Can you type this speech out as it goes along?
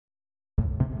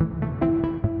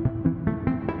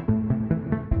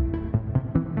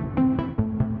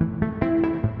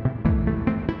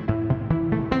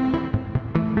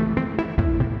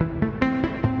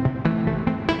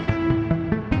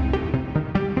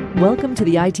Welcome to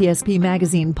the ITSP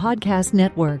Magazine Podcast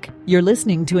Network. You're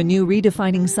listening to a new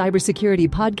Redefining Cybersecurity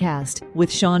podcast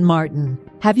with Sean Martin.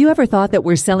 Have you ever thought that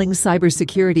we're selling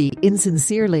cybersecurity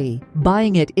insincerely,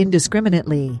 buying it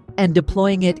indiscriminately, and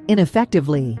deploying it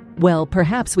ineffectively? Well,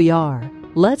 perhaps we are.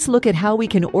 Let's look at how we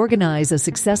can organize a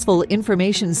successful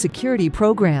information security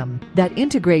program that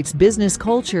integrates business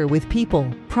culture with people,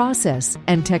 process,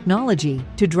 and technology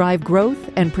to drive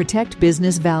growth and protect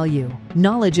business value.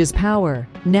 Knowledge is power,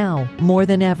 now more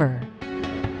than ever.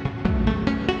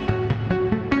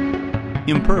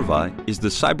 Imperva is the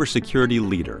cybersecurity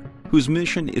leader whose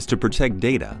mission is to protect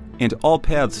data and all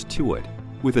paths to it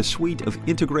with a suite of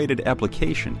integrated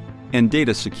application and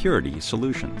data security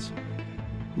solutions.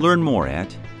 Learn more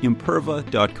at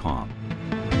imperva.com.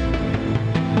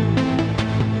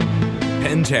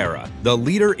 Pantera, the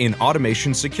leader in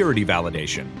automation security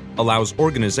validation, allows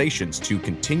organizations to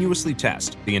continuously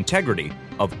test the integrity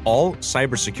of all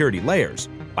cybersecurity layers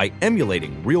by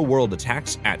emulating real-world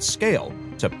attacks at scale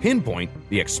to pinpoint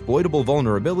the exploitable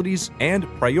vulnerabilities and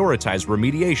prioritize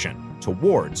remediation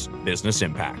towards business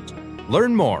impact.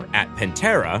 Learn more at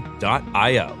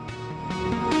pantera.io.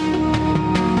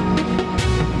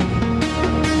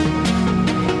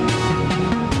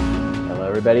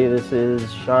 Everybody, this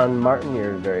is Sean Martin.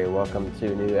 You're very welcome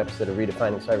to a new episode of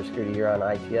Redefining Cybersecurity here on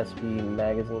ITSP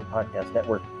Magazine Podcast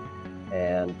Network.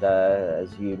 And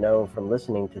as you know from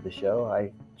listening to the show,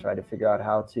 I try to figure out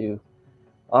how to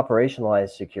operationalize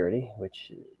security,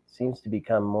 which seems to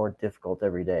become more difficult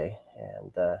every day.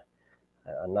 And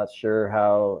I'm not sure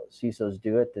how CISOs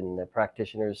do it and the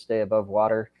practitioners stay above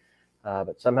water,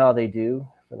 but somehow they do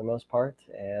for the most part.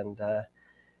 And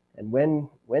when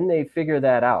they figure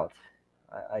that out,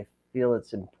 I feel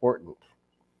it's important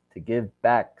to give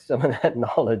back some of that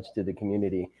knowledge to the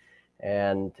community.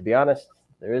 And to be honest,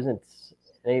 there isn't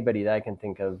anybody that I can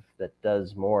think of that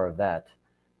does more of that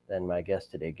than my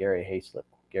guest today, Gary Hayslip.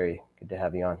 Gary, good to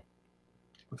have you on.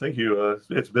 Well, thank you.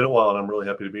 It's been a while, and I'm really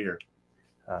happy to be here.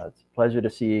 It's a pleasure to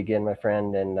see you again, my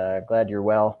friend, and glad you're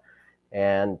well.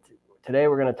 And today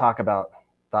we're going to talk about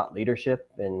thought leadership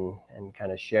and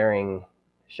kind of sharing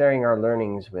our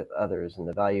learnings with others and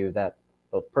the value of that,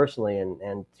 both personally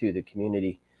and to the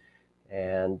community.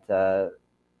 And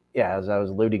as I was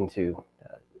alluding to,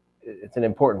 it's an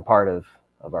important part of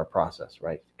our process,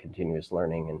 right? Continuous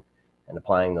learning and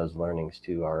applying those learnings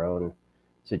to our own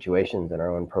situations and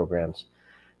our own programs.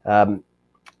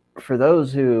 For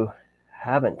those who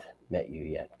haven't met you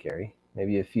yet, Gary,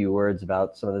 maybe a few words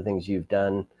about some of the things you've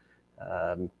done.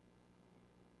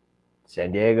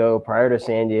 San Diego, prior to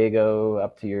San Diego,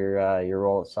 up to your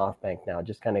role at SoftBank now,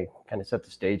 just kind of set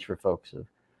the stage for folks of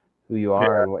who you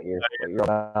are and what you're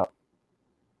about.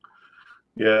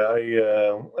 Yeah,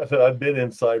 I said I've been in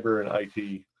cyber and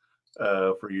IT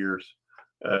for years.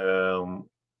 I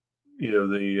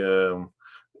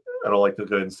don't like to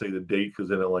go ahead and say the date because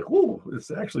then I'm like, whoa,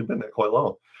 it's actually been that quite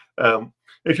long.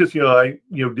 It's just I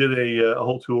did a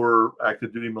whole tour,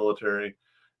 active duty military,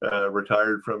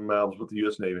 retired from I was with the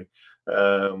U.S. Navy.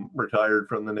 Retired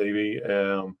from the Navy,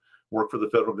 worked for the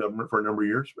federal government for a number of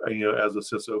years, as a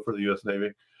CISO for the U.S.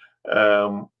 Navy.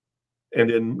 And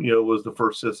then, was the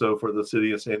first CISO for the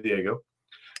city of San Diego,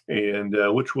 and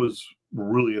which was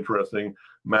really interesting.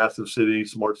 Massive city,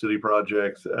 smart city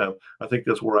projects. I think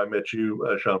that's where I met you,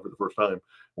 Sean, for the first time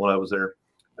when I was there.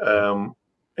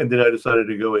 And then I decided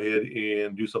to go ahead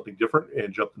and do something different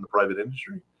and jump in the private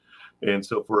industry. And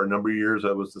so for a number of years,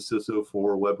 I was the CISO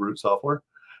for WebRoot Software.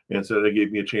 And so that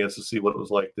gave me a chance to see what it was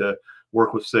like to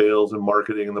work with sales and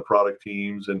marketing and the product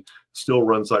teams and still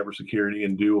run cybersecurity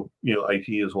and do,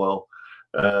 IT as well.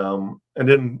 And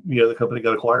then, the company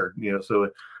got acquired, so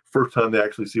first time to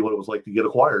actually see what it was like to get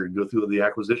acquired and go through the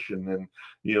acquisition and,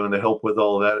 and to help with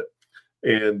all of that.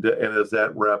 And as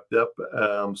that wrapped up,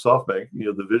 SoftBank,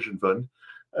 the Vision Fund,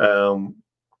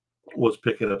 was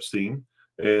picking up steam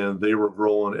and they were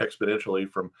growing exponentially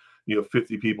from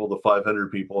 50 people to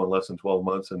 500 people in less than 12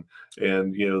 months. And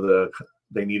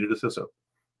they needed a CISO,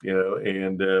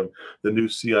 and the new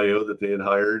CIO that they had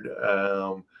hired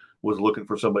was looking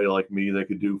for somebody like me that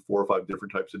could do 4 or 5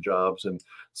 different types of jobs and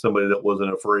somebody that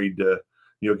wasn't afraid to,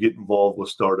 get involved with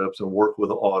startups and work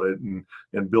with audit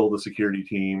and build a security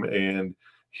team. And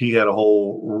he had a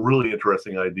whole really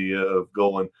interesting idea of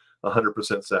going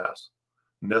 100% SaaS,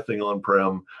 nothing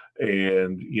on-prem.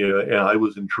 And, and I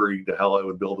was intrigued to how I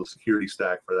would build a security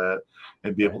stack for that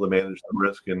and be able to manage the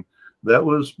risk. And that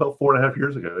was about 4.5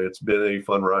 years ago. It's been a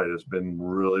fun ride. It's been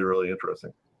really, really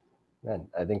interesting. Man,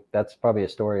 I think that's probably a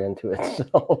story unto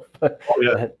itself.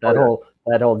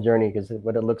 That whole journey, because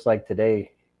what it looks like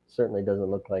today certainly doesn't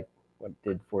look like what it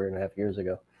did 4.5 years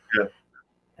ago. Yeah.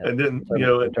 And then,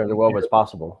 in terms of what was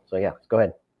possible. So yeah, go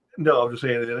ahead. No, I'm just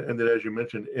saying, and then as you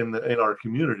mentioned, in our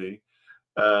community,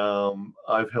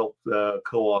 I've helped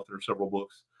co-author several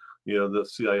books, the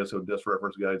CISO Desk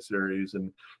Reference Guide series,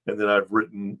 and then I've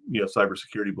written,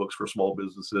 cybersecurity books for small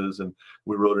businesses, and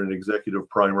we wrote an executive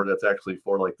primer that's actually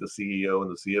for like the CEO and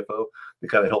the CFO to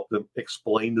kind of help them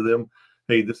explain to them,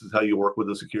 hey, this is how you work with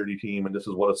a security team, and this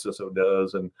is what a CISO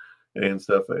does, and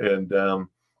stuff, and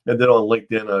then on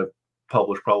LinkedIn, I've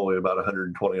published probably about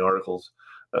 120 articles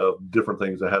of different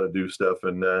things on how to do stuff,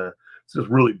 and it's just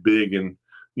really big in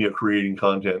creating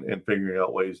content and figuring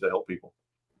out ways to help people.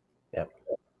 Yeah,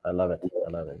 I love it.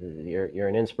 You're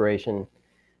an inspiration,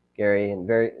 Gary, and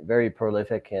very, very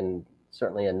prolific, and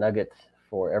certainly a nugget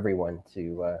for everyone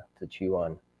to chew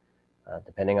on,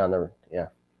 depending on for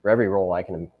every role I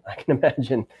can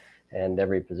imagine, and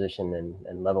every position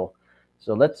and level.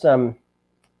 So let's I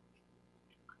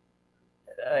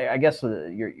guess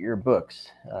your books,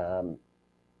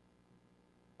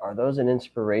 are those an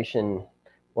inspiration?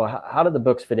 Well, how do the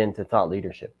books fit into thought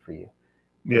leadership for you?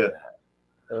 Yeah.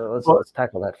 Let's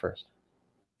tackle that first.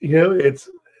 I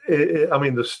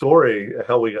mean, the story,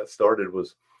 how we got started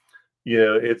was,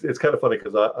 it's kind of funny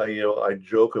because I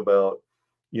joke about,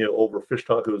 over fish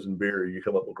tacos and beer, you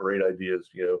come up with great ideas,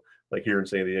 like here in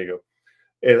San Diego.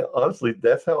 And honestly,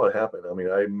 that's how it happened. I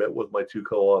mean, I met with my two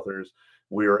co-authors.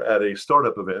 We were at a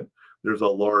startup event. There's a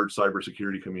large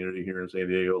cybersecurity community here in San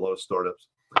Diego, a lot of startups.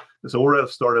 And so we're at a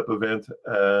startup event.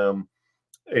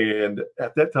 And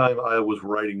at that time, I was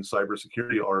writing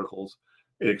cybersecurity articles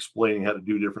explaining how to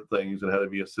do different things and how to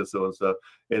be a CISO and stuff.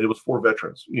 And it was for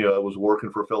veterans. I was working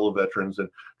for fellow veterans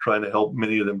and trying to help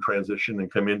many of them transition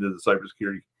and come into the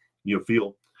cybersecurity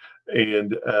field.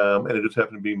 And it just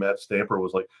happened to be Matt Stamper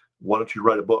was like, why don't you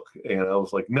write a book? And I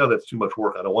was like, no, that's too much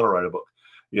work. I don't want to write a book.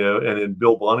 And then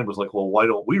Bill Bonning was like, well, why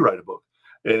don't we write a book?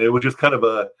 And it was just kind of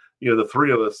the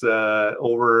three of us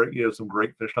over, some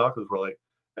great fish tacos were like,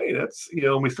 hey, that's,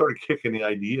 and we started kicking the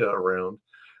idea around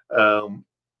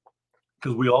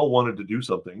because we all wanted to do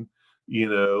something,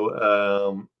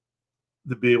 to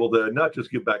be able to not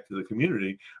just give back to the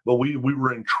community, but we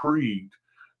were intrigued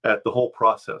at the whole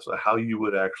process of how you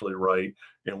would actually write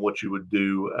and what you would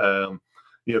do,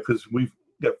 because we've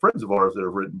got friends of ours that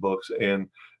have written books, and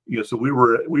so we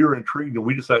were intrigued, and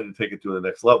we decided to take it to the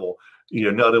next level.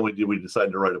 Not only did we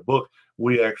decide to write a book,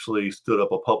 we actually stood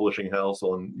up a publishing house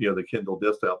on the Kindle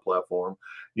desktop platform,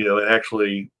 and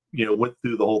actually went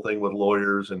through the whole thing with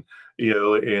lawyers, and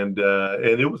and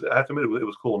it was, I have to admit, it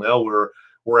was cool. Now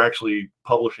we're actually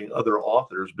publishing other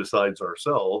authors besides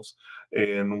ourselves,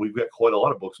 and we've got quite a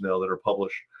lot of books now that are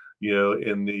published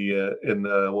in the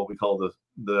what we call the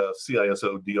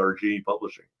CISO DRG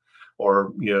publishing,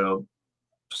 or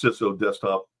CISO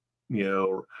desktop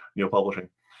publishing.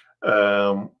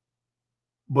 But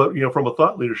from a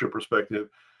thought leadership perspective,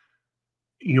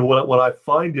 what I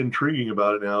find intriguing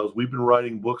about it now is we've been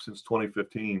writing books since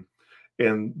 2015,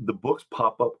 and the books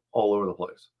pop up all over the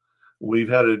place. We've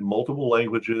had it in multiple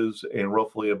languages in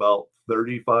roughly about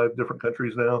 35 different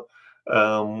countries now,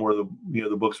 where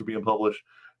the books are being published.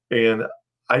 And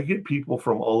I get people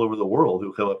from all over the world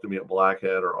who come up to me at Black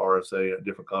Hat or RSA at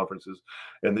different conferences,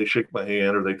 and they shake my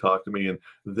hand or they talk to me, and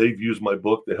they've used my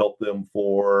book to help them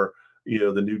for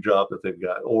the new job that they've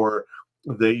got, or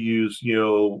they use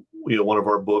one of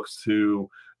our books to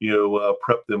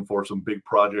prep them for some big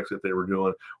projects that they were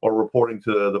doing, or reporting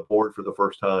to the board for the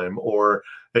first time, or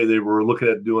hey, they were looking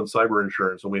at doing cyber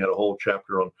insurance, and we had a whole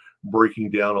chapter on breaking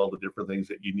down all the different things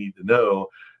that you need to know.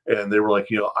 And they were like,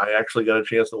 I actually got a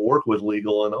chance to work with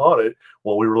legal and audit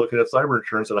while we were looking at cyber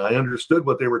insurance, and I understood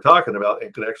what they were talking about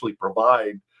and could actually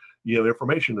provide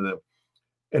information to them.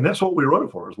 And that's what we wrote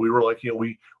it for. Is we were like,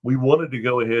 we wanted to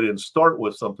go ahead and start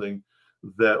with something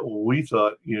that we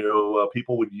thought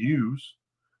people would use,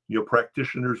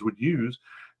 practitioners would use.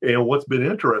 And what's been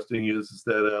interesting is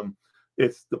that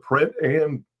it's the print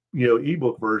and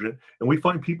ebook version, and we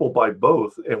find people buy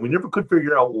both, and we never could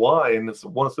figure out why. And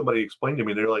once somebody explained to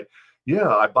me, they're like, yeah,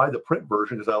 I buy the print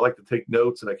version because I like to take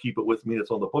notes and I keep it with me.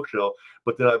 It's on the bookshelf.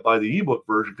 But then I buy the ebook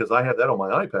version because I have that on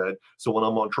my iPad. So when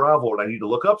I'm on travel and I need to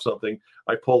look up something,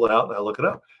 I pull it out and I look it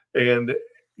up. And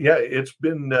yeah, it's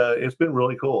been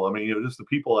really cool. I mean, just the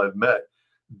people I've met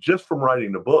just from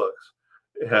writing the books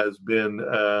has been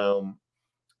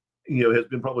has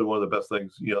been probably one of the best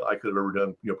things I could have ever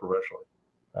done professionally.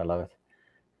 I love it.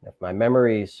 If my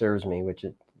memory serves me, which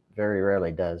it very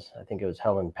rarely does, I think it was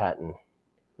Helen Patton,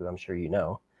 who I'm sure you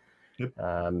know. Yep.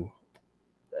 I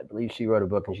believe she wrote a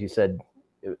book, and she said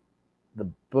the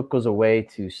book was a way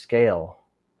to scale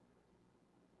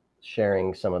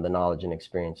sharing some of the knowledge and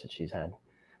experience that she's had.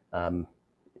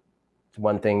 it's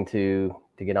one thing to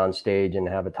get on stage and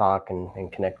have a talk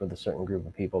and connect with a certain group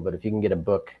of people, but if you can get a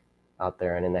book out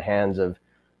there and in the hands of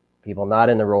people not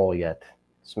in the role yet,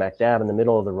 smack dab in the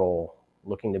middle of the role,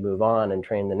 looking to move on and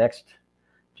train the next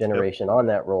generation on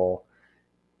that role,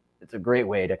 it's a great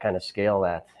way to kind of scale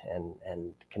that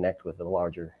and connect with a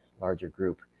larger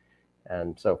group.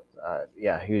 And so,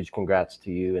 huge congrats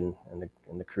to you and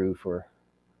the crew for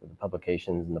the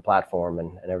publications and the platform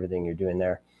and everything you're doing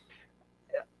there.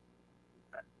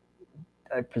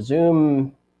 I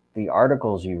presume the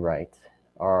articles you write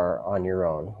are on your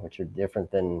own, which are different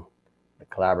than the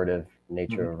collaborative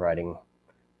nature of writing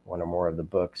one or more of the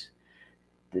books.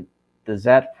 Does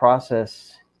that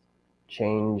process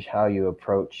change how you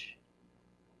approach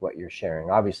what you're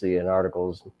sharing? Obviously, an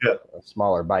article is a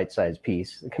smaller bite-sized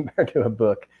piece compared to a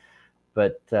book,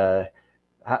 but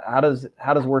how does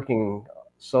working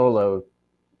solo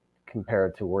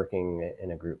compare to working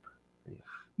in a group?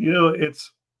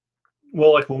 It's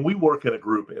like when we work in a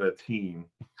group, in a team,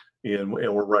 and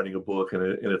we're writing a book and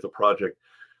it's a project.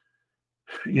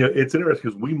 It's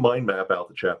interesting because we mind map out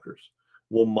the chapters.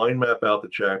 We'll mind map out the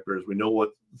chapters. We know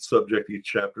what subject each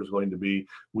chapter is going to be.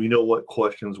 We know what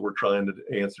questions we're trying to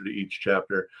answer to each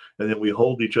chapter. And then we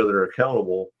hold each other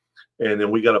accountable. And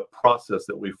then we got a process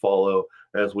that we follow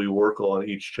as we work on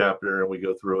each chapter and we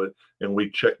go through it and we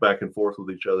check back and forth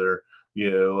with each other,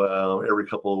 every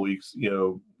couple of weeks,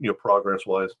 progress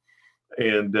wise.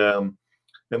 And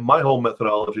my whole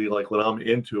methodology, like when I'm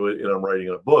into it and I'm writing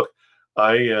a book,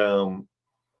 I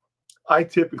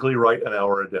typically write an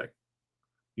hour a day.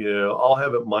 I'll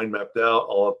have it mind mapped out.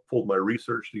 I'll have pulled my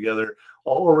research together.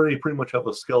 I'll already pretty much have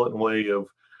a skeleton way of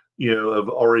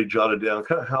already jotted down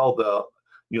kind of how the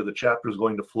chapter is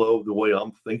going to flow the way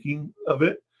I'm thinking of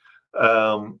it.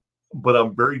 But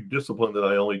I'm very disciplined that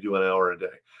I only do an hour a day.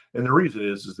 And the reason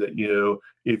is that,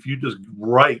 if you just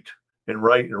write and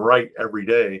write and write every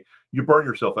day, you burn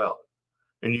yourself out.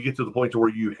 And you get to the point to where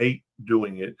you hate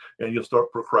doing it and you'll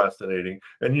start procrastinating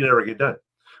and you never get done.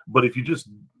 But if you just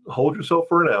hold yourself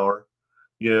for an hour,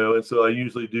 and so I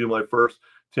usually do my first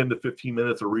 10 to 15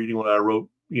 minutes of reading what I wrote,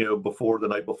 before the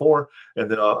night before, and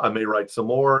then I may write some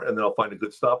more, and then I'll find a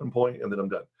good stopping point, and then I'm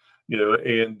done.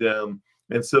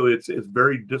 And so it's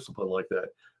very disciplined like that.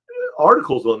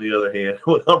 Articles, on the other hand,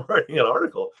 when I'm writing an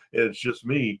article and it's just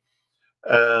me,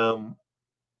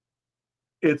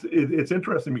 it's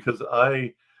interesting because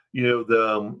one of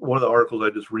the articles I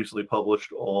just recently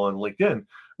published on LinkedIn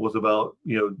was about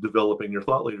developing your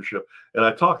thought leadership, and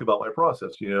I talk about my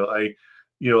process. I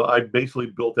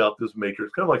basically built out this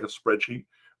matrix, kind of like a spreadsheet,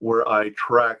 where I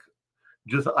track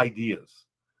just ideas,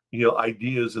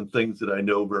 ideas and things that I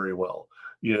know very well,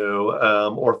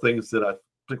 or things that I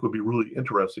think would be really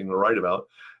interesting to write about,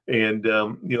 and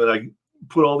and I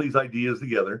put all these ideas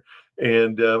together,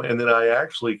 and then I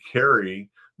actually carry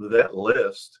that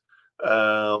list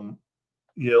on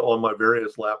my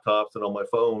various laptops and on my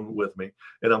phone with me,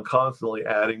 and I'm constantly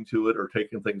adding to it or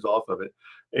taking things off of it,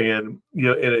 and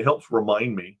and it helps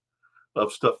remind me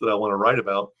of stuff that I want to write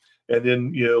about. And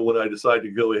then when I decide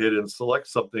to go ahead and select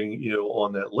something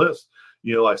on that list,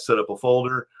 I set up a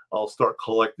folder. I'll start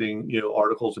collecting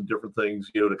articles and different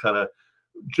things to kind of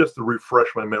just to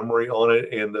refresh my memory on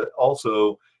it, and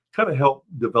also kind of help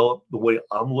develop the way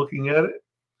I'm looking at it.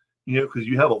 Because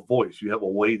you have a voice, you have a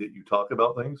way that you talk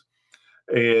about things.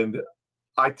 And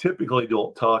I typically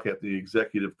don't talk at the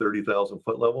executive 30,000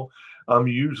 foot level. I'm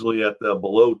usually at the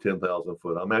below 10,000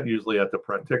 foot. I'm usually at the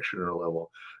practitioner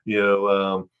level.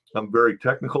 I'm very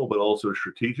technical, but also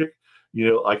strategic.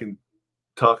 I can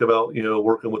talk about,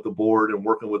 working with the board and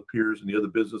working with peers and the other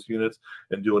business units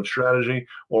and doing strategy,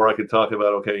 or I could talk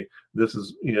about, okay, this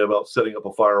is, about setting up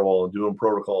a firewall and doing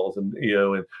protocols and,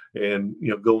 and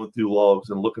going through logs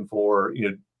and looking for,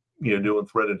 doing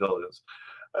threat intelligence.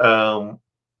 Talk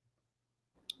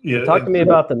to me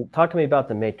about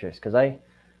the matrix. Cause I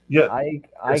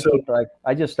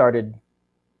just started,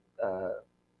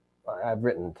 I've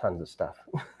written tons of stuff,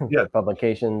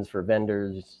 publications for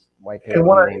vendors, white paper,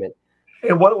 you name it.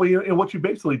 And what you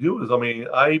basically do is,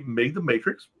 I made the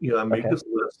matrix, I made this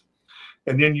list,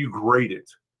 and then you grade it.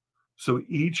 So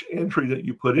each entry that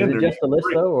you put in there, just a list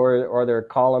though, or are there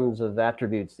columns of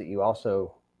attributes that you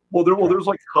also? There's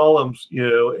like columns,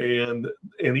 and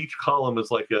each column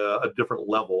is like a different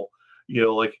level.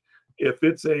 Like if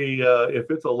it's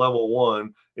a level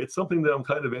 1, it's something that I'm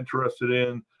kind of interested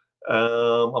in.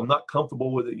 I'm not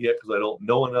comfortable with it yet because I don't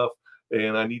know enough,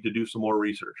 and I need to do some more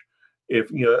research. If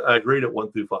I grade it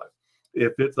 1 through 5.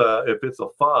 If it's a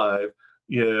 5,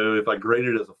 if I grade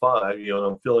it as a 5, and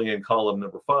I'm filling in column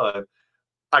number 5,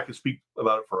 I could speak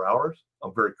about it for hours.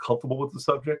 I'm very comfortable with the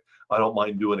subject. I don't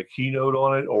mind doing a keynote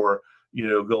on it, or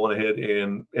going ahead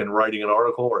and writing an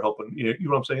article, or helping. You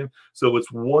know what I'm saying? So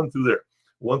it's 1 through there,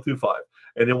 1 through 5,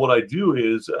 and then what I do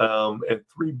is, and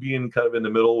 3 being kind of in the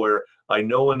middle, where I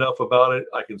know enough about it,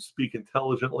 I can speak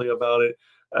intelligently about it.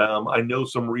 I know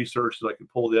some research that I can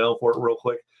pull down for it real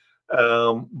quick,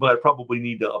 but I probably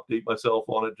need to update myself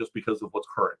on it just because of what's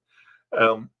current.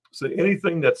 So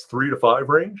anything that's 3 to 5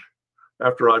 range,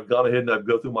 after I've gone ahead and I've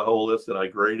go through my whole list and I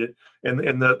grade it, and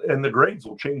the grades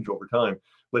will change over time.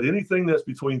 But anything that's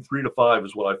between 3 to 5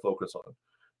 is what I focus on.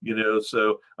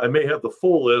 So I may have the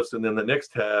full list, and then the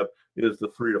next tab is the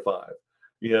 3 to 5.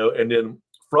 And then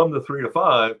from the 3 to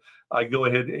 5, I go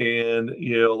ahead and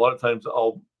a lot of times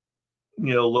I'll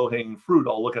low hanging fruit.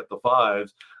 I'll look at the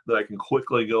 5s that I can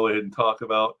quickly go ahead and talk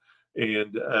about,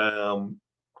 and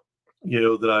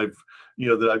that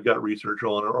I've got research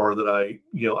on, or that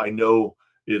I know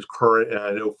is current, and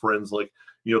I know friends like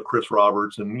Chris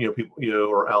Roberts and people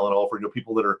or Alan Alford,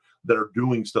 people that are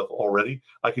doing stuff already.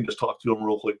 I can just talk to them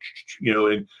real quick,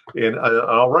 and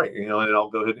I'll write, and I'll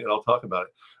go ahead and I'll talk about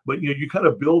it. But you kind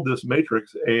of build this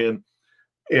matrix, and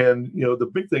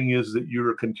the big thing is that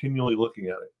you're continually looking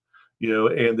at it.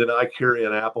 And then I carry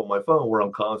an app on my phone where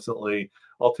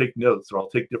I'll take notes, or I'll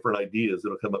take different ideas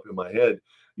that'll come up in my head,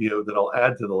 that I'll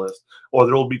add to the list. Or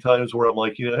there'll be times where I'm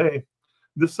like, hey,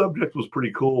 this subject was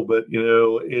pretty cool, but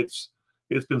it's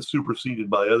been superseded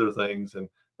by other things, and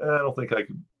I don't think I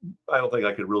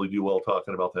could really do well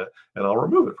talking about that, and I'll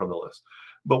remove it from the list.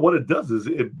 But what it does is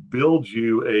it builds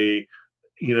you a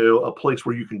place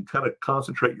where you can kind of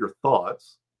concentrate your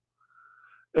thoughts,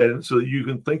 and so that you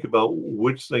can think about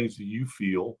which things do you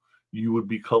feel you would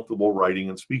be comfortable writing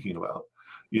and speaking about.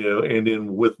 And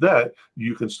then with that,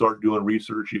 you can start doing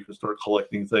research, you can start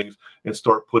collecting things, and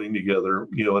start putting together,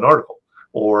 an article,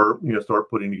 or, start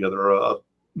putting together a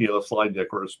slide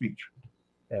deck or a speech.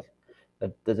 Yeah.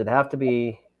 But does it have to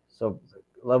be, so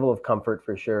level of comfort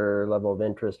for sure, level of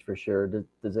interest for sure.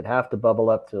 Does it have to bubble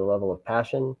up to the level of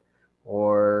passion,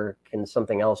 or can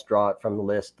something else draw it from the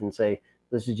list and say,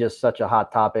 this is just such a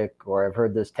hot topic, or I've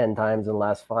heard this 10 times in the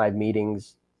last 5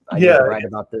 meetings. I need to write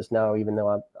about this now, even though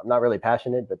I'm not really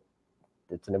passionate, but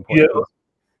it's an important piece.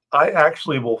 I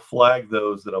actually will flag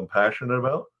those that I'm passionate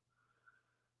about,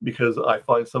 because I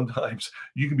find sometimes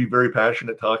you can be very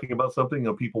passionate talking about something,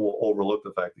 and people will overlook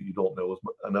the fact that you don't know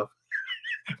enough.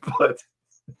 But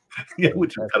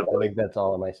which is kind of funny. I think that's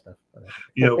all of my stuff.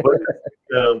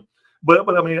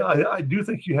 But I mean, I do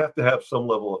think you have to have some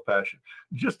level of passion.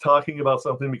 Just talking about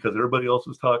something because everybody else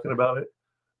is talking about it,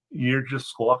 you're just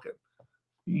squawking.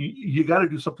 You got to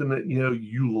do something that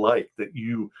you like, that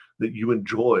you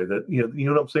enjoy, that you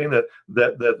know what I'm saying,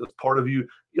 that is part of you.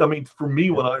 I mean, for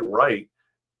me, when I write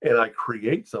and I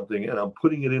create something and I'm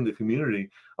putting it in the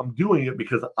community, I'm doing it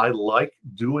because I like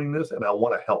doing this and I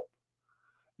want to help.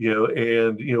 Rick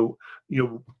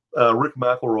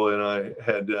McElroy and I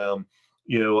had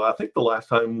I think the last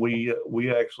time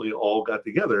we actually all got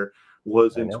together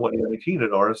was in 2019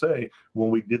 at RSA, when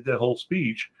we did that whole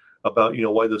speech about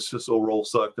why the CISO role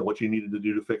sucked and what you needed to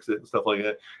do to fix it and stuff like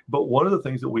that. But one of the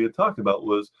things that we had talked about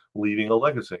was leaving a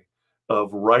legacy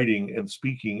of writing and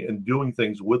speaking and doing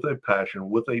things with a passion,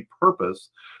 with a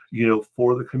purpose,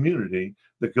 for the community,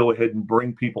 that go ahead and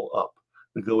bring people up,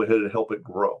 that go ahead and help it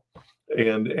grow.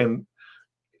 And I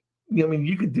mean,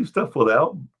 you could do stuff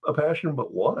without a passion,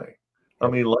 but why? I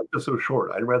mean, life is so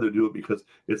short. I'd rather do it because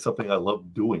it's something I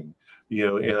love doing,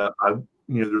 and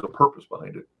there's a purpose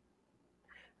behind it.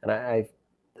 And I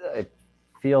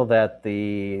feel that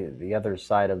the other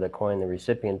side of the coin, the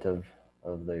recipient of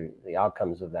the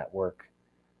outcomes of that work,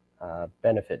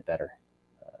 benefit better.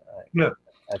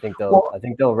 I think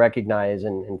they'll recognize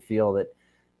and feel that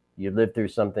you lived through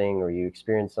something, or you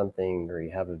experienced something, or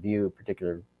you have a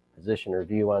particular position or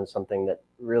view on something that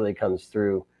really comes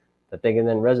through, that they can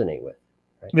then resonate with.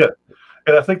 Right? Yeah.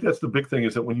 And I think that's the big thing,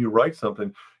 is that when you write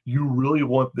something, you really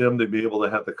want them to be able to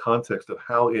have the context of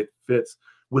how it fits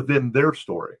within their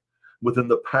story, within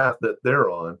the path that they're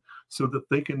on, so that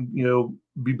they can,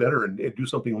 be better and do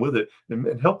something with it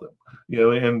and help them,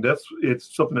 and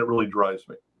it's something that really drives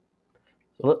me.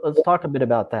 So let's talk a bit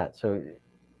about that. So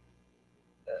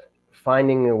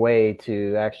finding a way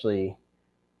to actually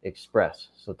express,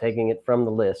 so taking it from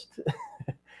the list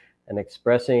and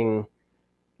expressing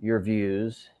your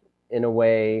views in a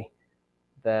way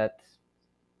that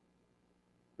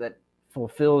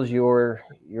fulfills your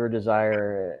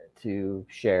desire to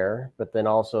share, but then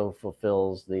also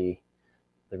fulfills the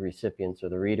recipient's or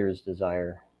the reader's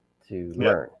desire to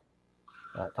learn.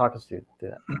 Talk us through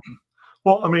that.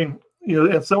 Well, I mean,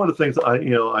 and some of the things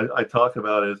I talk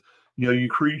about is, you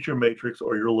create your matrix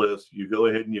or your list, you go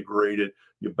ahead and you grade it,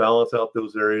 you balance out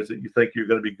those areas that you think you're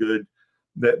going to be good,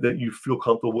 that you feel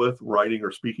comfortable with writing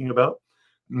or speaking about.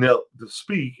 Now, to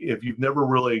speak, if you've never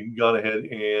really gone ahead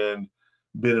and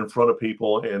been in front of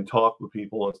people and talked with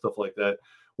people and stuff like that,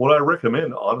 what I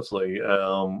recommend, honestly,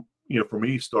 for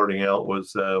me starting out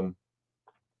was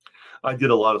I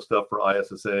did a lot of stuff for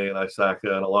ISSA and ISACA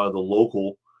and a lot of the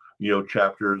local,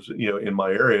 chapters, in my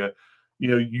area. A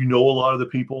lot of the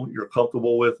people, you're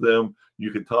comfortable with them.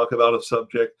 You can talk about a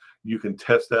subject. You can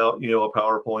test out, a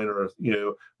PowerPoint or,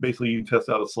 basically you can test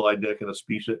out a slide deck and a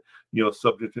speech that, a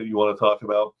subject that you want to talk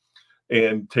about,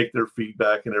 and take their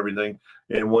feedback and everything.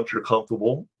 And once you're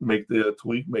comfortable, make the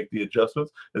tweak, make the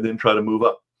adjustments, and then try to move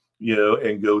up,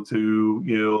 and go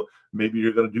to, maybe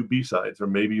you're going to do B-sides, or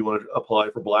maybe you want to apply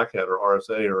for Black Hat or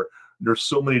RSA, or there's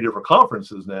so many different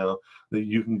conferences now that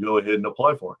you can go ahead and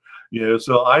apply for.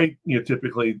 So I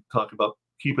typically talk about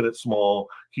keeping it small,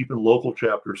 keeping local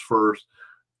chapters first,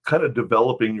 kind of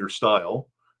developing your style,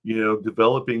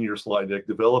 developing your slide deck,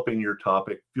 developing your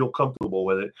topic, feel comfortable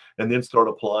with it, and then start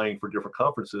applying for different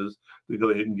conferences to go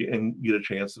ahead and get a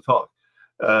chance to talk.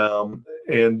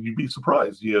 And you'd be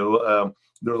surprised,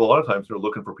 there's a lot of times they're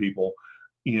looking for people,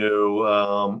 who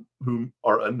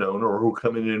are unknown or who are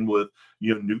coming in with,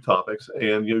 new topics.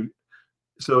 And,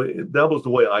 so that was the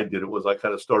way I did it. Was I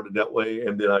kind of started that way,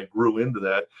 and then I grew into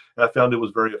that, and I found it was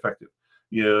very effective.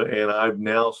 And I've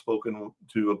now spoken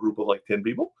to a group of like 10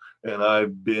 people, and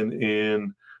I've been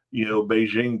in,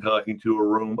 Beijing talking to a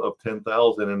room of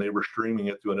 10,000, and they were streaming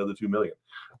it to another 2 million.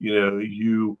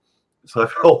 So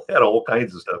I've had all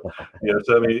kinds of stuff.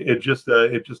 So I mean, it just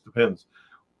depends.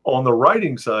 On the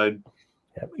writing side,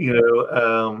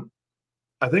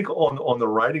 I think on the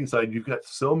writing side, you've got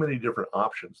so many different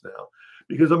options now,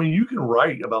 because I mean, you can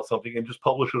write about something and just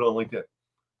publish it on LinkedIn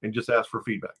and just ask for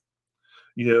feedback,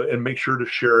 and make sure to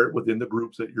share it within the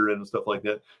groups that you're in and stuff like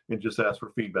that, and just ask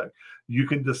for feedback. You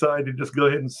can decide to just go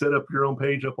ahead and set up your own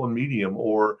page up on Medium,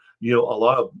 or, a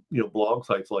lot of, blog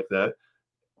sites like that,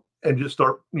 and just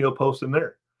start, posting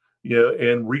there,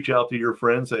 and reach out to your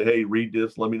friends, say, hey, read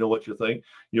this, let me know what you think,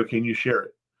 can you share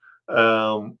it?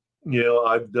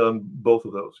 I've done both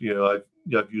of those. I've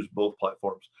used both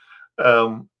platforms.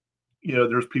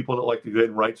 There's people that like to go ahead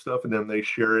and write stuff, and then they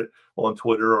share it on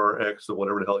Twitter or X or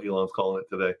whatever the hell Elon's calling it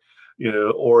today,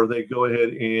 or they go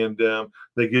ahead and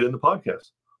they get in the podcast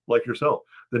like yourself.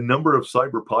 The number of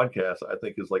cyber podcasts, I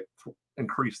think, is like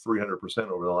increased 300%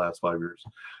 over the last 5 years.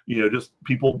 Just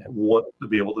people want to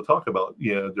be able to talk about,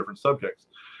 different subjects.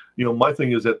 My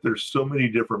thing is that there's so many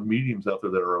different mediums out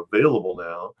there that are available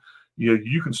now.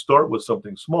 You can start with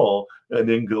something small and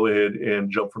then go ahead and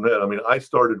jump from that. I mean, I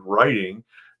started writing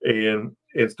and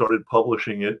started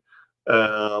publishing it,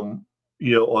 on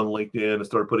LinkedIn, and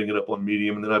started putting it up on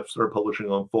Medium, and then I've started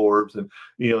publishing on Forbes, and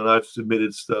and I've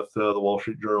submitted stuff to the Wall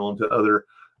Street Journal and to other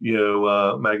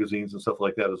magazines and stuff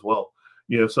like that as well.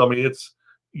 So I mean,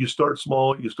 you start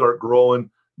small, you start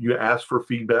growing, you ask for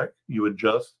feedback, you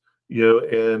adjust,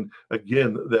 and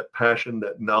again, that passion,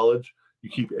 that knowledge,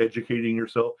 you keep educating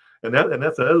yourself, and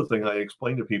that's another thing I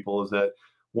explain to people, is that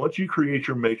once you create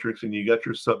your matrix and you got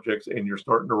your subjects and you're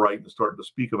starting to write and starting to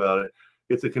speak about it,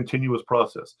 it's a continuous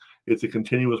process. It's a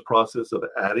continuous process of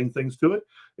adding things to it.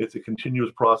 It's a continuous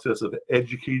process of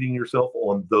educating yourself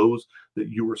on those that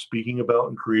you were speaking about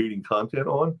and creating content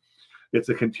on. It's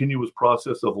a continuous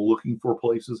process of looking for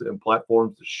places and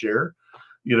platforms to share,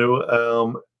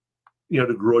 to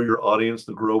grow your audience,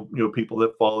 to grow, people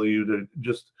that follow you, to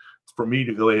just, for me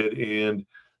to go ahead and,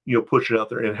 push it out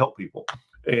there and help people.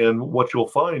 And what you'll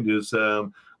find is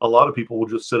a lot of people will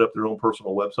just set up their own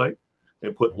personal website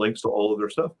and put links to all of their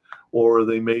stuff, or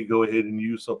they may go ahead and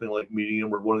use something like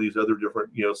Medium or one of these other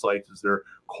different, sites as their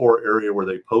core area where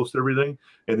they post everything,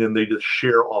 and then they just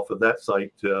share off of that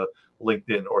site to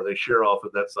LinkedIn, or they share off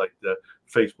of that site to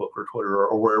Facebook or Twitter,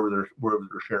 or wherever they're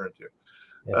sharing to.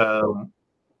 Yeah.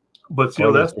 But that's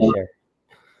and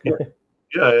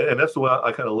that's the way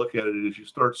I kind of look at it, is you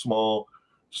start small.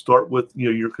 Start with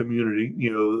your community,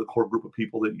 the core group of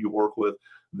people that you work with,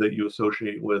 that you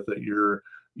associate with, that you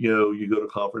go to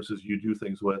conferences, you do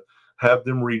things with. Have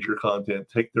them read your content,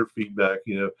 take their feedback,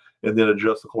 and then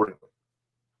adjust accordingly.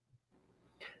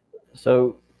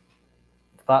 So,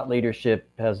 thought leadership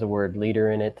has the word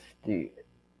leader in it.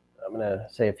 I'm going to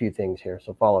say a few things here,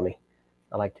 so follow me.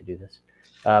 I like to do this.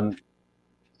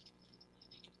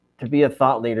 To be a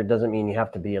thought leader doesn't mean you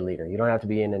have to be a leader. You don't have to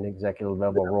be in an executive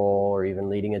level role or even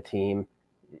leading a team.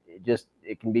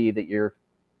 It can be that you're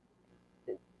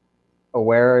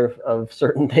aware of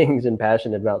certain things and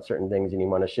passionate about certain things, and you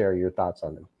want to share your thoughts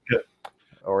on them. Yeah.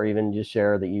 Or even just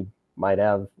share that you might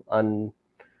have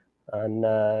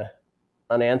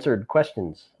unanswered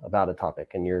questions about a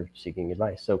topic and you're seeking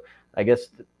advice. So I guess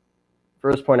the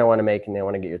first point I want to make, and I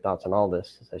want to get your thoughts on all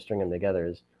this as I string them together,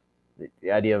 is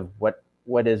the idea of what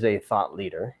is a thought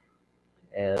leader.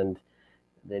 And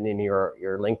then in your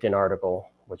LinkedIn article,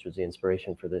 which was the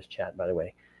inspiration for this chat, by the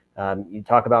way, you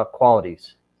talk about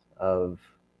qualities of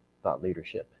thought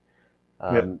leadership.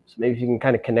 So maybe if you can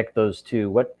kind of connect those two,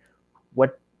 what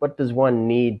does one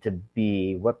need to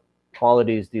be? What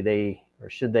qualities do they or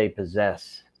should they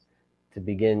possess to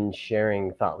begin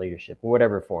sharing thought leadership in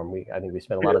whatever form? I think we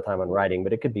spend a lot of time on writing,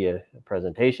 but it could be a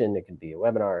presentation, it could be a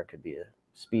webinar, it could be a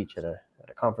speech at a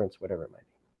conference, whatever it might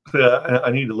be. Yeah,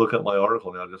 I need to look up my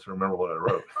article now just to remember what I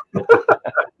wrote.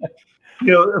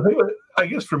 I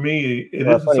guess for me,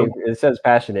 it says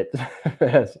passionate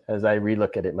as I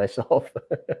relook at it myself.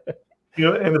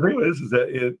 And the thing is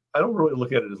that I don't really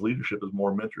look at it as leadership, as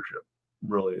more mentorship,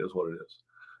 really is what it is.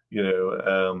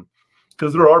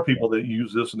 Because there are people that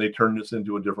use this and they turn this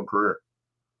into a different career,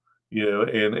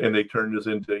 and they turn this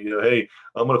into, hey,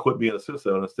 I'm going to quit being a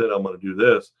CISO and instead I'm going to do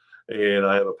this. And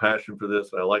I have a passion for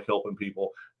this and I like helping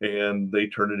people, and they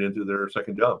turn it into their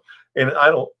second job. And I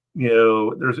don't,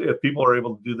 if people are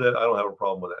able to do that, I don't have a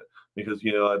problem with that, because,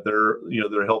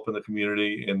 they're helping the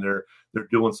community and they're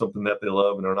doing something that they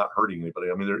love and they're not hurting anybody.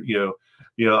 I mean,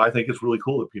 I think it's really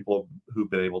cool that people who've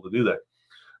been able to do that.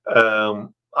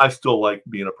 I still like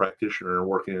being a practitioner and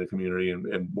working in the community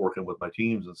and working with my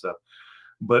teams and stuff.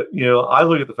 But, I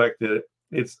look at the fact that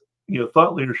it's,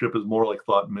 thought leadership is more like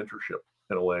thought mentorship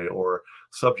in a way, or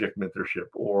subject mentorship,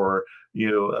 or,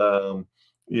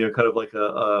 kind of like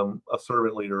a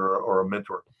servant leader or a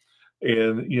mentor.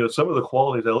 And, some of the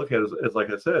qualities I look at is like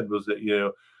I said, was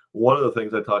that, one of the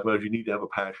things I talk about is you need to have a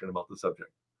passion about the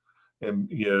subject. And,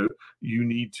 you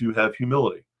need to have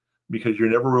humility, because you're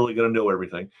never really going to know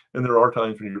everything. And there are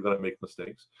times when you're going to make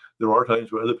mistakes. There are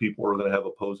times where other people are going to have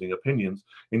opposing opinions,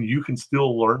 and you can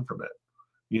still learn from it.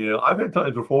 I've had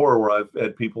times before where I've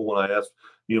had people, when I ask,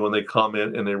 when they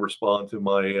comment and they respond to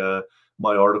my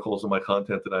my articles and my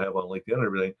content that I have on LinkedIn and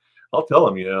everything, I'll tell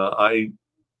them, I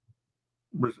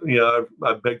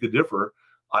beg to differ.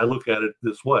 I look at it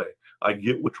this way. I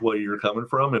get which way you're coming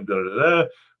from and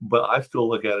but I still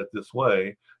look at it this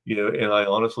way, and I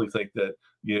honestly think that,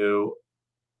 and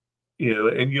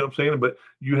what I'm saying, but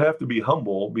you have to be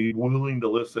humble, be willing to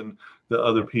listen to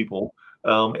other people,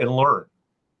 and learn,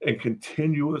 and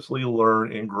continuously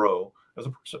learn and grow as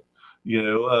a person.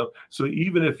 So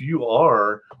even if you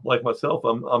are like myself,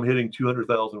 I'm hitting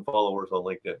 200,000 followers on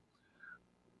LinkedIn.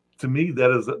 To me,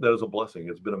 that is a blessing.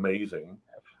 It's been amazing,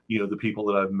 the people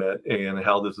that I've met and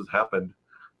how this has happened,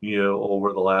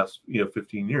 over the last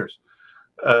 15 years.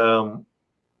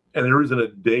 And there isn't a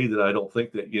day that I don't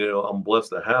think that, I'm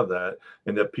blessed to have that,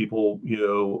 and that people,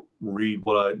 read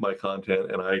my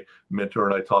content, and I mentor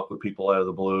and I talk with people out of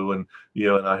the blue, and,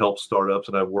 and I help startups,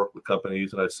 and I work with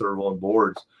companies, and I serve on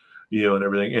boards, and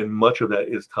everything. And much of that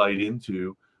is tied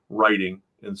into writing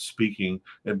and speaking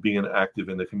and being active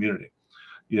in the community,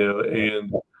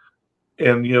 and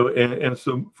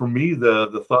so for me,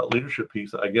 the thought leadership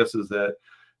piece, I guess, is that,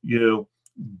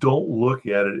 don't look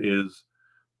at it as,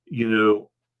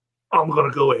 I'm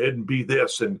going to go ahead and be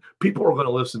this and people are going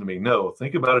to listen to me. No,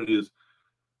 think about it as,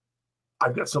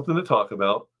 I've got something to talk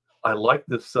about. I like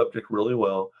this subject really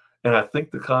well. And I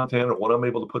think the content or what I'm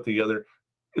able to put together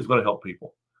is going to help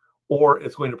people, or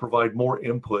it's going to provide more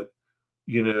input,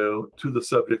 to the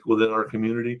subject within our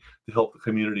community to help the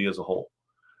community as a whole.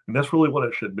 And that's really what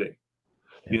it should be.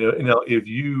 And now if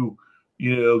you,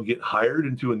 get hired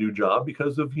into a new job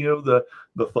because of, the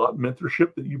thought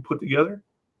mentorship that you put together,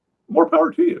 more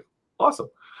power to you. Awesome.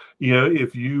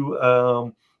 If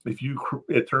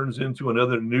it turns into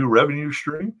another new revenue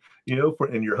stream,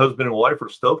 and your husband and wife are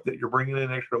stoked that you're bringing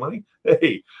in extra money,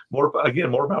 hey, more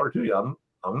power to you.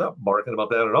 I'm not barking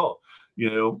about that at all.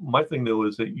 My thing though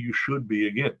is that you should be,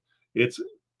 again,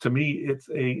 to me, it's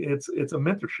a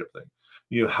mentorship thing.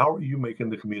 How are you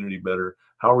making the community better?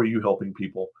 How are you helping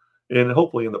people? And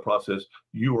hopefully in the process,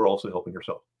 you are also helping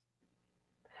yourself.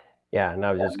 Yeah, and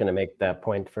I was just going to make that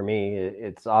point. For me,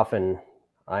 it's often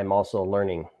I'm also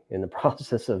learning in the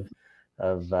process of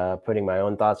putting my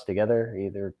own thoughts together,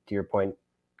 either to your point,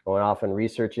 going off and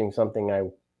researching something I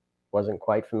wasn't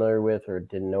quite familiar with or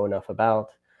didn't know enough about.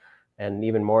 And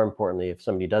even more importantly, if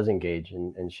somebody does engage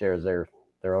and shares their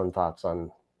own thoughts on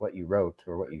what you wrote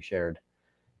or what you shared,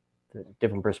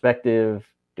 different perspective,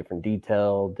 different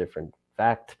detail, different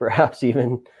fact, perhaps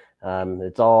even,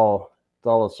 it's all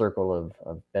all a circle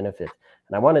of benefit.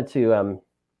 And I wanted to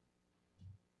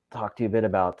talk to you a bit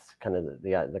about kind of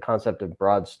the concept of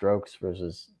broad strokes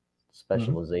versus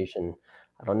specialization.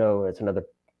 I don't know. It's another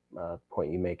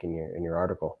point you make in your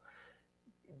article.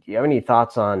 Do you have any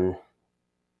thoughts on?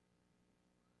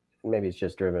 Maybe it's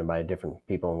just driven by different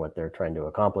people and what they're trying to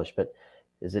accomplish, but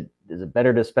is it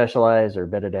better to specialize or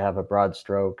better to have a broad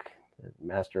stroke,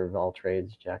 master of all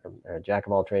trades, jack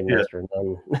of all trades, master of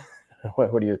none?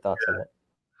 What are your thoughts on that?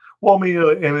 Well, I mean,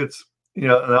 and it's,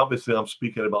 and obviously I'm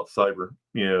speaking about cyber,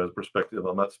 as a perspective.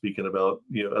 I'm not speaking about,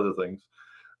 other things.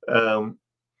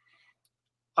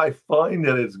 I find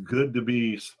that it's good to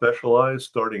be specialized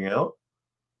starting out,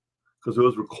 because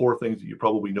those are core things that you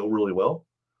probably know really well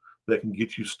that can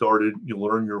get you started. You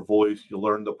learn your voice, you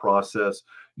learn the process,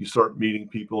 you start meeting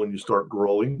people, and you start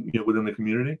growing, within the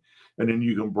community, and then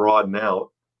you can broaden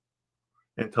out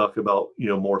and talk about,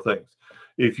 more things.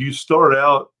 If you start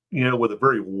out, with a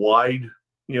very wide,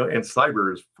 and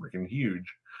cyber is freaking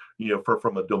huge,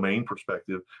 from a domain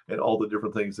perspective, and all the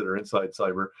different things that are inside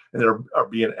cyber and that are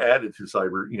being added to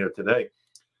cyber, today,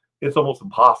 it's almost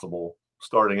impossible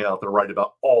starting out to write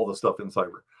about all the stuff in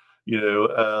cyber.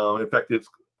 In fact, it's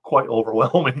quite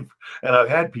overwhelming. And I've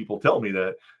had people tell me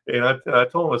that. And I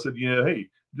told them, I said, hey,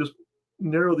 just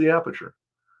narrow the aperture.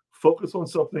 Focus on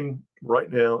something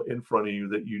right now in front of you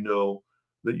that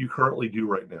that you currently do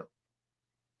right now,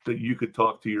 that you could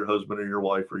talk to your husband or your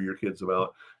wife or your kids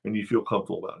about, and you feel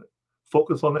comfortable about it.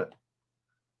 Focus on that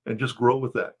and just grow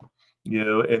with that,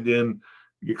 and then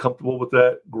get comfortable with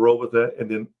that, grow with that, and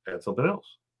then add something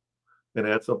else and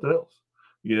add something else.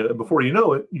 And before you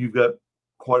know it, you've got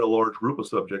quite a large group of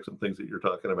subjects and things that you're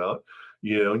talking about,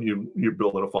 and you're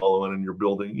building a following and you're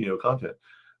building, content.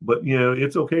 But,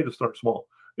 it's okay to start small.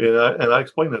 And I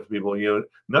explain that to people,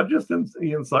 not just in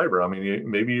cyber. I mean,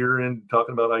 maybe you're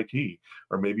talking about IT,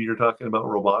 or maybe you're talking about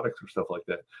robotics or stuff like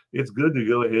that. It's good to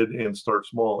go ahead and start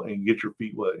small and get your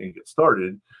feet wet and get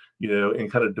started,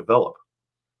 and kind of develop,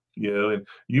 and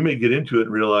you may get into it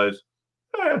and realize,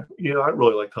 I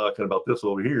really like talking about this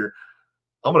over here.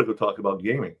 I'm going to go talk about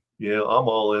gaming. I'm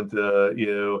all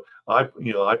into,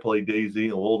 I play Daisy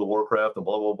and World of Warcraft and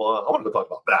blah, blah, blah. I want to go talk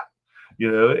about that,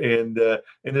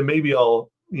 and then maybe I'll,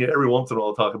 every once in a while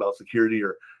I'll talk about security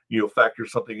or, factor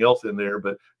something else in there.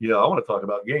 But, I want to talk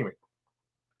about gaming.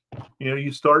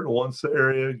 You start in one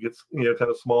area, gets, kind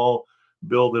of small,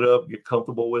 build it up, get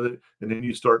comfortable with it. And then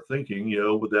you start thinking,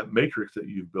 with that matrix that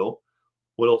you've built,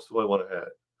 what else do I want to add?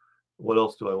 What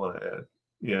else do I want to add?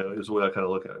 Is the way I kind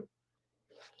of look at it.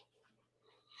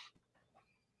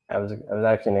 I was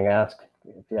actually going to ask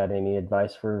if you had any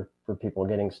advice for people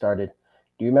getting started.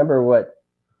 Do you remember what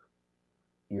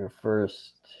your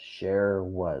first share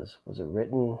was? Was it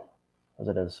written? Was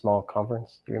it at a small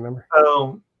conference? Do you remember?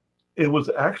 It was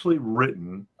actually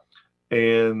written,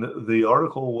 and the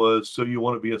article was "So You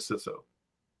Want to Be a CISO,"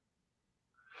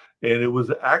 and it was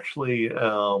actually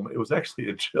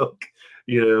a joke,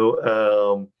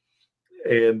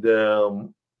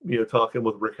 talking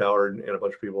with Rick Howard and a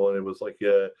bunch of people, and it was like,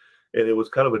 and it was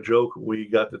kind of a joke. We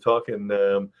got to talking,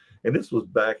 and this was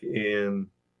back in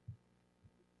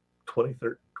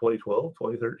 2012,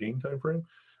 2013 timeframe.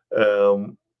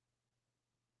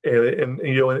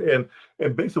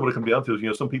 And basically what it comes down to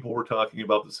is, some people were talking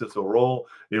about the CISO role.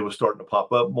 It was starting to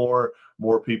pop up more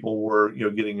people were,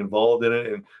 getting involved in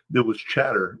it. And there was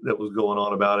chatter that was going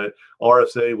on about it.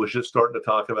 RSA was just starting to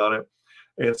talk about it.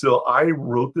 And so I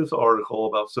wrote this article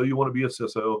about, so you want to be a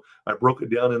CISO. I broke it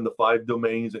down into 5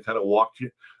 domains and kind of walked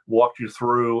you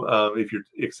through, if you're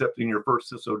accepting your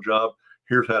first CISO job,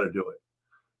 here's how to do it.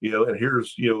 And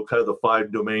here's, kind of the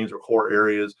 5 domains or core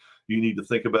areas you need to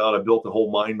think about. I built a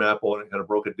whole mind map on it and kind of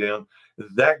broke it down.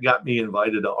 That got me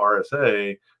invited to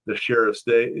RSA to share a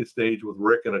stage with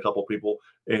Rick and a couple people.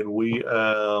 And we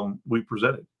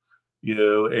presented,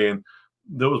 and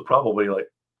there was probably like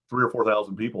 3,000 or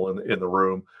 4,000 people in the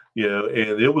room,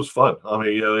 and it was fun. I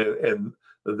mean, and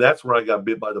that's where I got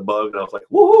bit by the bug, and I was like,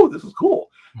 whoa, this is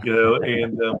cool,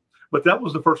 and, but that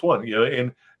was the first one,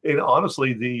 and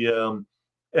honestly,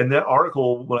 and that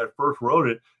article, when I first wrote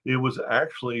it, it was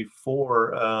actually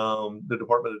for the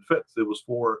Department of Defense. It was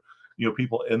for,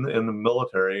 people in the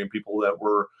military and people that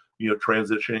were,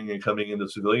 transitioning and coming into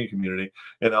the civilian community.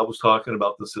 And I was talking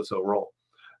about the CISO role.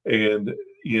 And,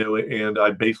 and I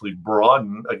basically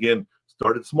broadened, again,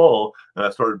 started small, and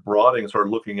I started broadening and started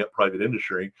looking at private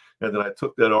industry. And then I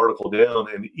took that article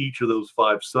down, and each of those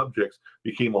 5 subjects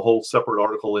became a whole separate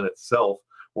article in itself,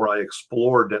 where I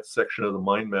explored that section of the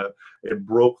mind map and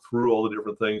broke through all the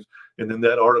different things. And then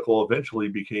that article eventually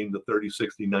became the 30,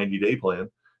 60, 90-day plan,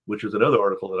 which is another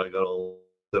article that I got a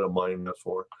set of mind maps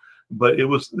for. But it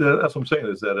was, that's what I'm saying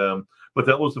is that, but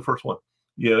that was the first one.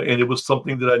 And it was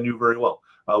something that I knew very well.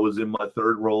 I was in my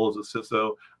third role as a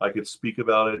CISO. I could speak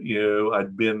about it.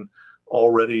 I'd been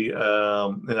already,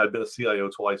 and I'd been a CIO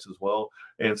twice as well.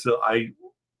 And so I,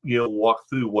 walked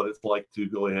through what it's like to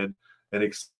go ahead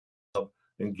and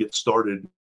get started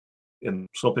in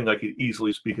something I could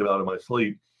easily speak about in my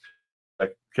sleep. I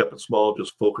kept it small,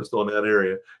 just focused on that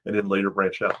area, and then later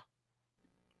branched out.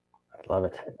 I love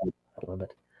it. Well,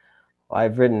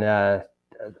 I've written a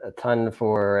ton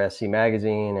for SC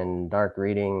Magazine and Dark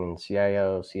Reading and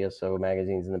CIO, CSO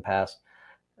magazines in the past,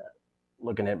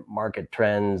 looking at market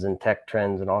trends and tech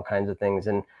trends and all kinds of things.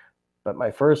 But my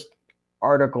first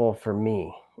article for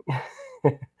me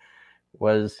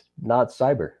was not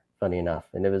cyber, funny enough.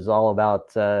 And it was all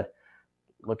about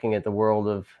looking at the world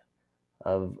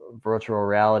of virtual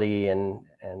reality and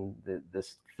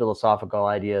this philosophical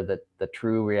idea that the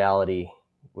true reality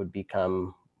would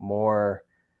become more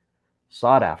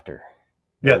sought after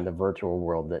in the virtual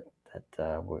world that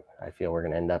I feel we're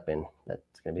going to end up in.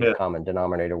 That's going to be a common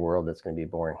denominator world that's going to be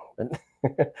boring.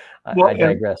 But I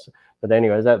digress. But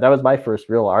anyways, that was my first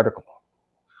real article.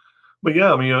 But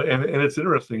yeah, I mean, and it's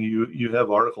interesting. You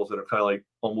have articles that are kind of like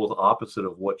almost opposite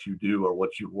of what you do or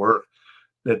what you work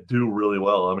that do really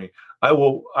well. I mean, I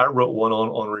wrote one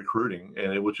on recruiting,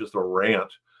 and it was just a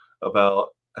rant about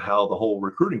how the whole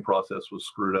recruiting process was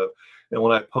screwed up. And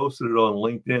when I posted it on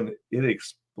LinkedIn, it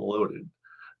exploded,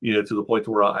 to the point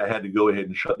where I had to go ahead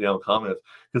and shut down comments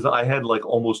because I had like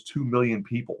almost 2 million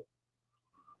people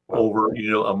over,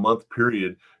 a month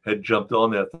period had jumped on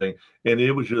that thing. And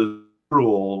it was just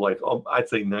cruel. Like I'd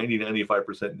say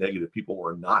 95% negative. People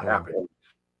were not happy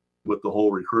with the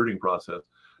whole recruiting process,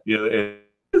 and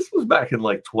this was back in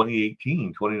like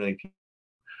 2018, 2019.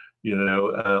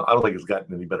 I don't think it's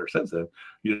gotten any better since then.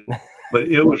 But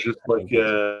it was just like,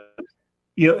 and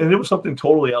it was something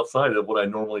totally outside of what I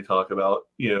normally talk about,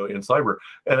 in cyber.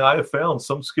 And I have found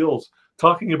some skills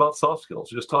talking about soft skills,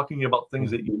 just talking about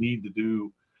things that you need to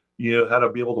do, how to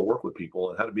be able to work with people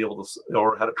and how to be able to,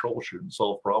 or how to troubleshoot and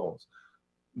solve problems.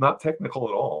 Not technical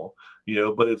at all,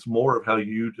 but it's more of how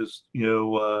you just,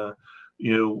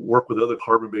 work with other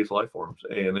carbon-based life forms.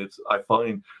 And I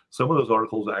find some of those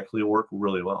articles actually work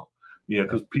really well,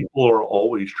 because people are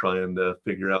always trying to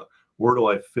figure out, where do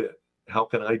I fit? How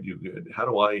can I do good? How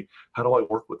do I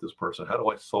work with this person? How do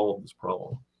I solve this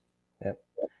problem?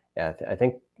 Yeah. I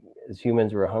think as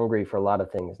humans, we're hungry for a lot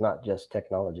of things, not just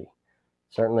technology.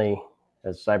 Certainly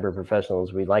as cyber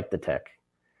professionals, we like the tech.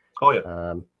 Oh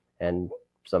yeah. And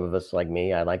some of us, like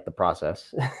me, I like the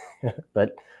process,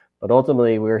 but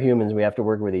ultimately we're humans. We have to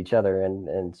work with each other.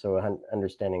 And so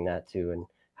understanding that too, and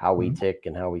how we tick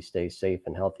and how we stay safe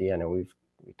and healthy. I know we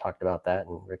talked about that,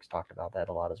 and Rick's talked about that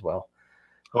a lot as well.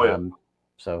 Oh yeah.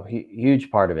 So huge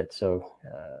part of it. So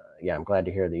I'm glad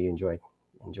to hear that you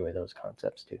enjoy those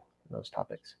concepts too, those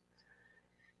topics.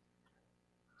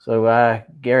 So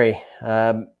Gary,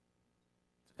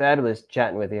 fabulous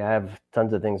chatting with you. I have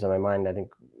tons of things on my mind. I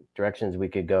think directions we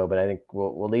could go, but I think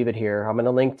we'll leave it here. I'm going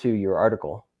to link to your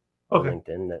article on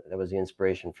LinkedIn. That was the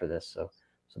inspiration for this. So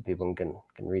people can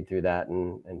read through that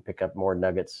and pick up more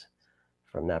nuggets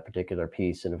from that particular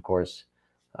piece. And of course,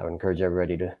 I would encourage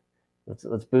everybody to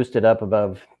let's boost it up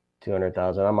above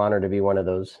 200,000. I'm honored to be one of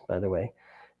those, by the way.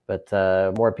 But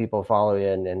more people follow you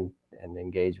and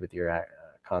engage with your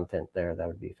content there, that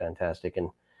would be fantastic. And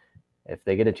if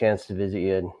they get a chance to visit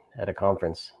you at a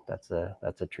conference, that's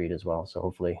a treat as well. So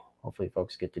hopefully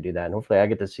folks get to do that, and hopefully I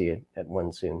get to see it at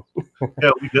one soon.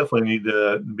 Yeah, we definitely need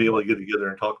to be able to get together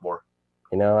and talk more.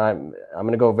 I'm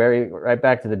going to go right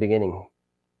back to the beginning.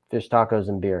 Fish tacos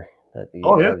and beer.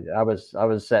 I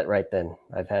was set right then.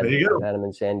 I've had them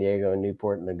in San Diego and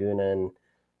Newport and Laguna,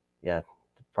 and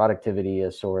productivity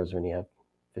soars when you have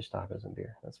fish tacos and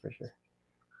beer. That's for sure.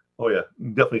 Oh yeah,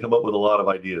 definitely come up with a lot of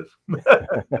ideas.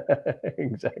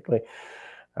 Exactly.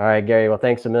 All right, Gary. Well,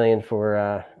 thanks a million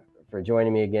for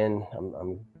joining me again.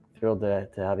 I'm thrilled to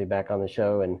have you back on the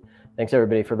show, and thanks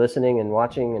everybody for listening and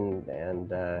watching,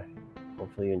 and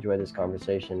hopefully you enjoy this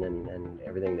conversation and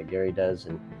everything that Gary does.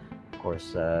 And of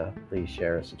course, please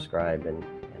share, subscribe, and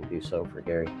do so for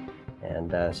Gary.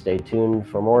 And stay tuned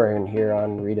for more in here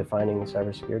on Redefining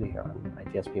Cybersecurity on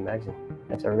ITSP Magazine.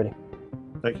 Thanks, everybody.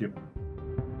 Thank you.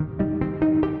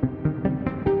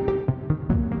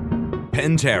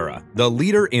 Pantera, the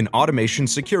leader in automation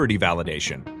security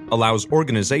validation, allows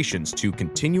organizations to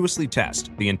continuously test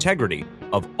the integrity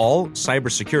of all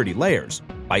cybersecurity layers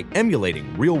by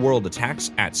emulating real-world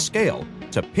attacks at scale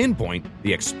to pinpoint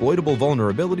the exploitable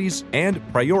vulnerabilities and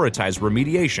prioritize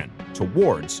remediation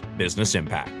towards business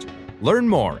impact. Learn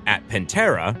more at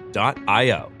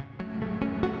Pantera.io.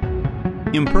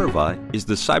 Imperva is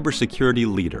the cybersecurity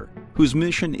leader whose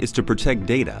mission is to protect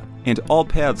data and all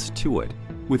paths to it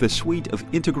with a suite of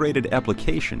integrated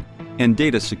application and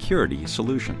data security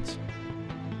solutions.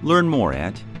 Learn more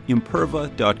at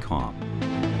imperva.com.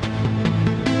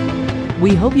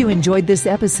 We hope you enjoyed this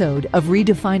episode of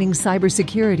Redefining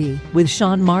Cybersecurity with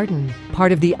Sean Martin,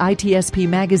 part of the ITSP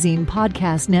Magazine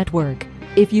podcast network.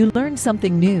 If you learned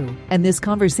something new and this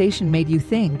conversation made you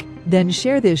think, then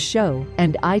share this show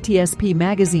and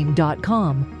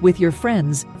itspmagazine.com with your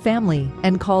friends, family,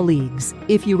 and colleagues.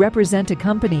 If you represent a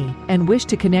company and wish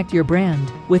to connect your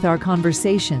brand with our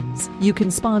conversations, you can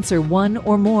sponsor one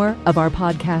or more of our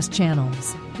podcast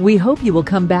channels. We hope you will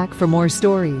come back for more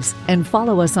stories and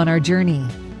follow us on our journey.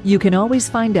 You can always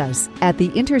find us at the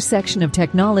intersection of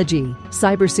technology,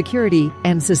 cybersecurity,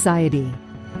 and society.